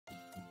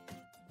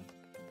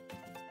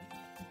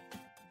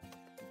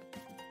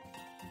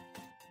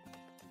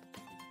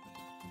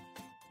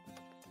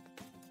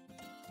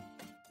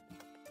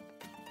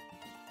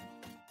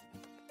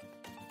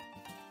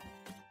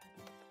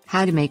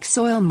How to make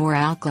soil more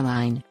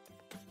alkaline.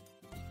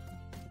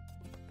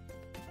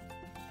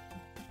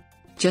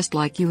 Just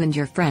like you and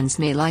your friends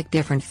may like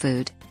different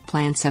food,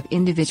 plants have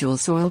individual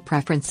soil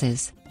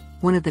preferences.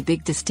 One of the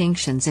big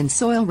distinctions in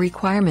soil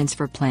requirements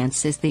for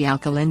plants is the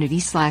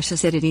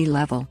alkalinity/acidity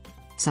level.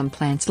 Some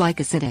plants like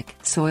acidic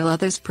soil,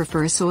 others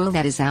prefer soil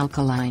that is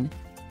alkaline.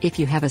 If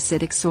you have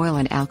acidic soil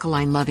and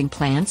alkaline-loving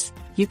plants,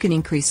 you can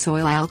increase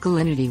soil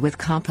alkalinity with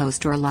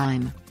compost or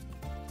lime.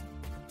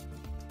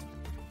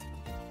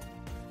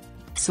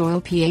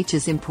 Soil pH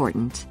is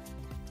important.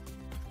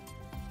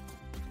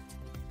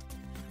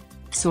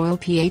 Soil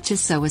pH is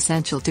so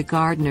essential to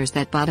gardeners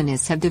that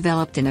botanists have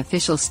developed an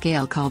official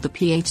scale called the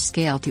pH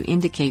scale to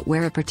indicate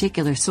where a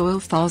particular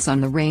soil falls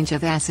on the range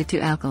of acid to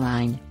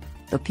alkaline.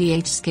 The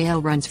pH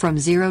scale runs from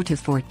 0 to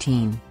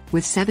 14,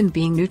 with 7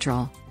 being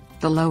neutral.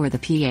 The lower the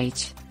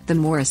pH, the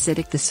more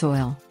acidic the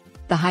soil.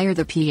 The higher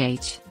the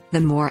pH,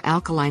 the more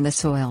alkaline the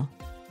soil.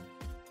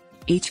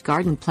 Each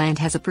garden plant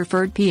has a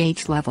preferred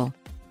pH level.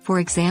 For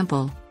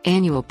example,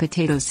 annual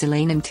potatoes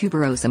Solanum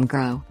tuberosum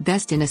grow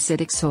best in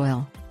acidic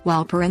soil,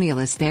 while perennial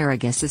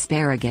Asparagus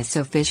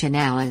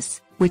officinalis,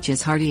 which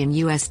is hardy in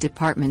U.S.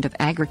 Department of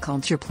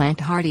Agriculture plant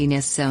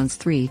hardiness zones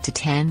 3 to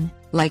 10,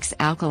 likes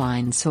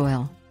alkaline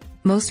soil.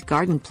 Most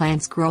garden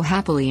plants grow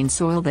happily in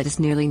soil that is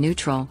nearly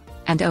neutral,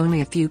 and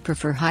only a few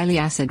prefer highly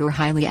acid or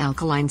highly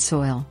alkaline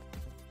soil.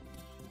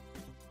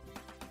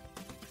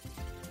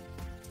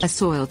 A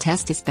soil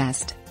test is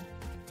best.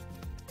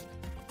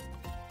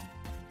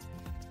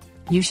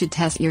 You should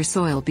test your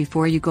soil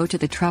before you go to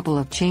the trouble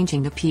of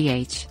changing the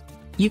pH.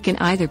 You can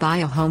either buy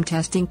a home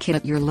testing kit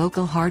at your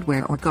local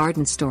hardware or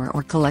garden store,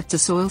 or collect a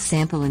soil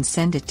sample and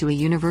send it to a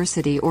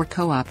university or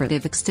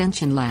cooperative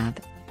extension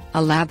lab.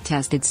 A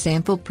lab-tested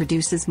sample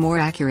produces more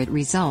accurate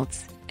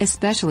results,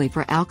 especially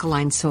for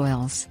alkaline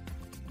soils.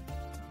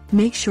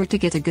 Make sure to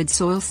get a good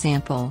soil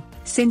sample,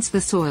 since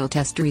the soil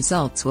test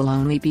results will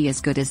only be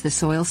as good as the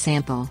soil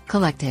sample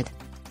collected.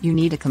 You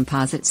need a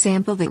composite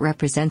sample that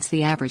represents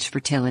the average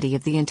fertility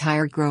of the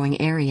entire growing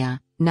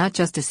area, not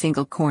just a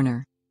single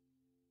corner.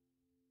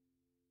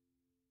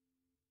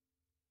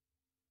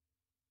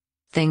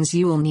 Things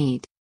you will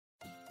need.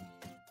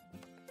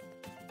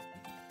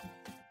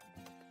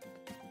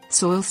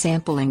 Soil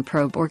sampling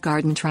probe or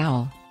garden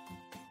trowel.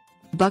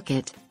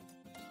 Bucket.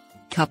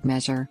 Cup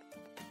measure.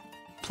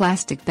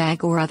 Plastic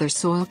bag or other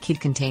soil kit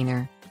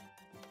container.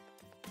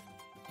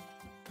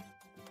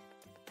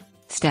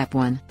 Step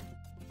 1.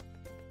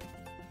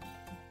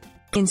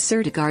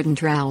 Insert a garden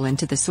trowel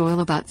into the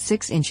soil about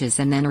 6 inches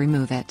and then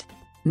remove it.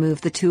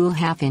 Move the tool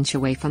 ½ inch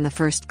away from the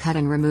first cut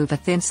and remove a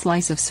thin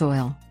slice of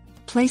soil.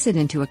 Place it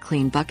into a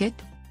clean bucket.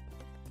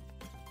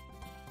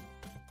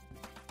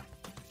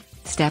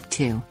 Step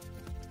 2.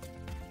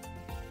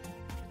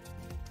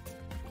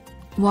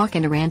 Walk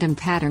in a random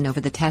pattern over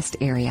the test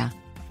area.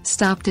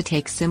 Stop to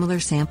take similar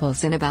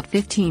samples in about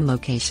 15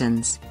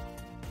 locations.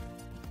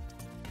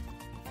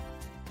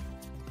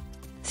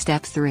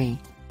 Step 3.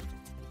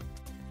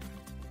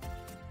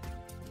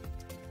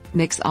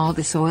 Mix all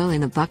the soil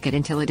in the bucket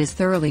until it is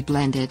thoroughly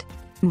blended.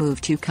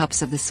 Move 2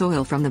 cups of the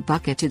soil from the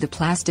bucket to the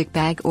plastic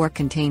bag or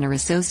container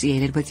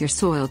associated with your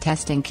soil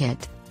testing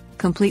kit.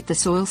 Complete the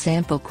soil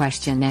sample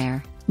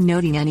questionnaire,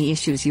 noting any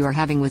issues you are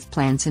having with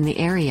plants in the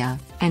area,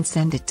 and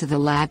send it to the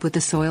lab with the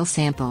soil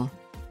sample.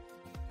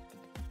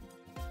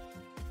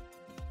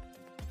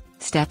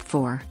 Step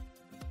 4.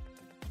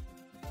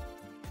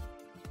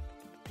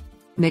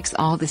 Mix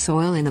all the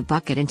soil in the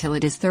bucket until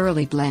it is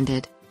thoroughly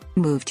blended.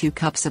 Move 2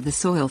 cups of the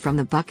soil from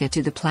the bucket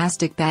to the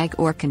plastic bag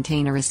or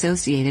container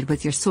associated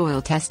with your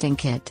soil testing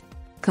kit.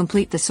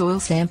 Complete the soil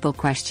sample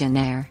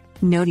questionnaire,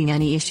 noting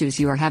any issues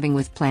you are having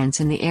with plants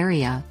in the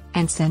area,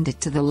 and send it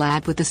to the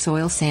lab with the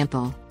soil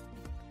sample.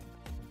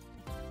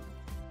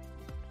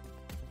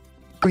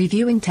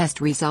 Reviewing test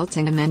results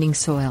and amending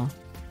soil.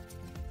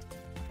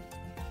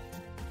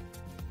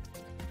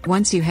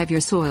 Once you have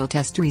your soil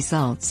test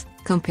results,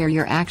 compare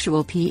your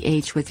actual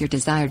pH with your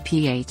desired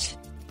pH.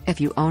 If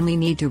you only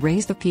need to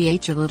raise the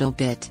pH a little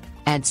bit,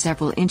 add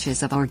several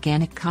inches of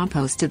organic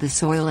compost to the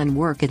soil and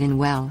work it in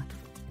well.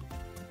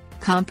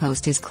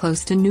 Compost is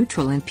close to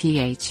neutral in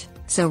pH,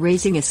 so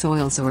raising a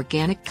soil's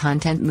organic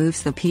content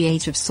moves the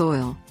pH of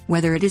soil,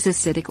 whether it is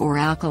acidic or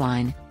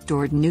alkaline,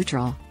 toward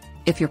neutral.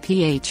 If your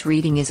pH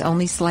reading is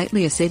only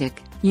slightly acidic,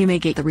 you may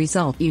get the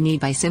result you need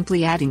by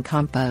simply adding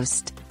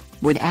compost.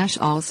 Wood ash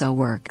also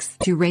works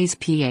to raise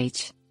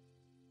pH.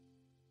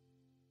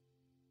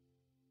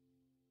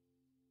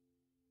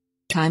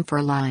 Time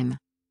for lime.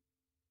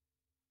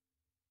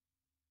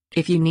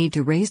 If you need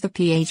to raise the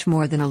pH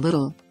more than a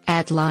little,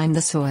 add lime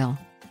the soil.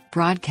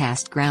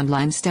 Broadcast ground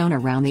limestone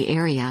around the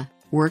area,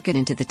 work it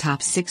into the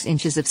top 6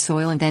 inches of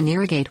soil and then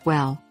irrigate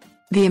well.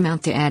 The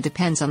amount to add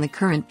depends on the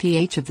current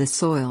pH of the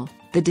soil,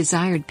 the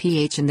desired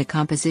pH and the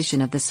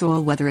composition of the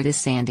soil, whether it is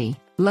sandy,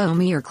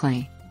 loamy or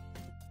clay.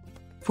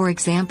 For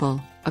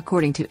example,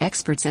 according to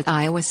experts at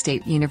Iowa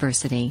State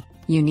University,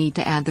 you need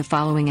to add the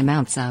following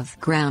amounts of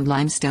ground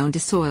limestone to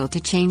soil to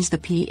change the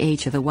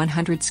pH of a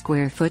 100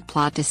 square foot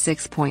plot to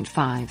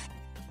 6.5.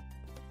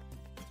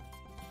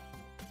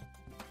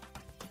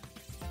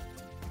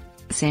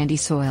 sandy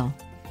soil.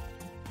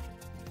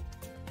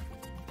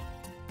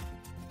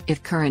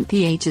 If current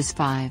pH is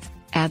 5,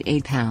 add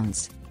 8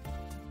 pounds.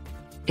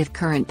 If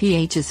current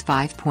pH is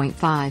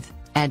 5.5,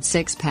 add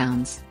 6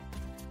 pounds.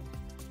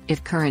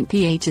 If current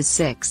pH is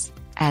 6,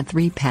 add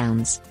 3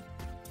 pounds.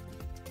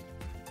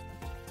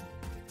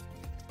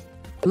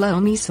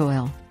 Loamy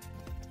soil.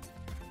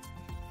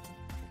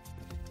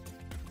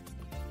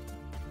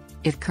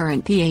 If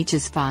current pH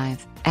is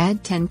 5,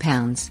 add 10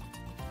 pounds.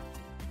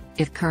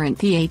 If current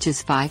pH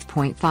is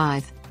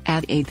 5.5,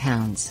 add 8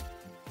 pounds.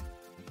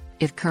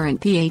 If current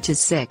pH is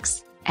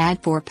 6,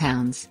 add 4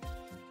 pounds.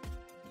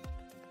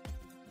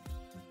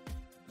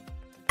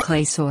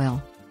 Clay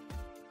soil.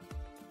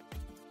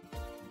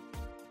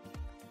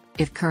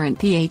 If current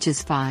pH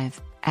is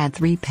 5, add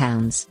 3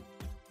 pounds.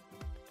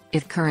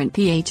 If current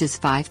pH is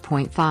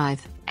 5.5,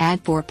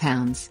 add 4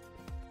 pounds.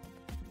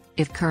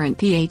 If current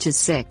pH is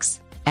 6,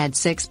 add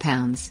 6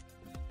 pounds.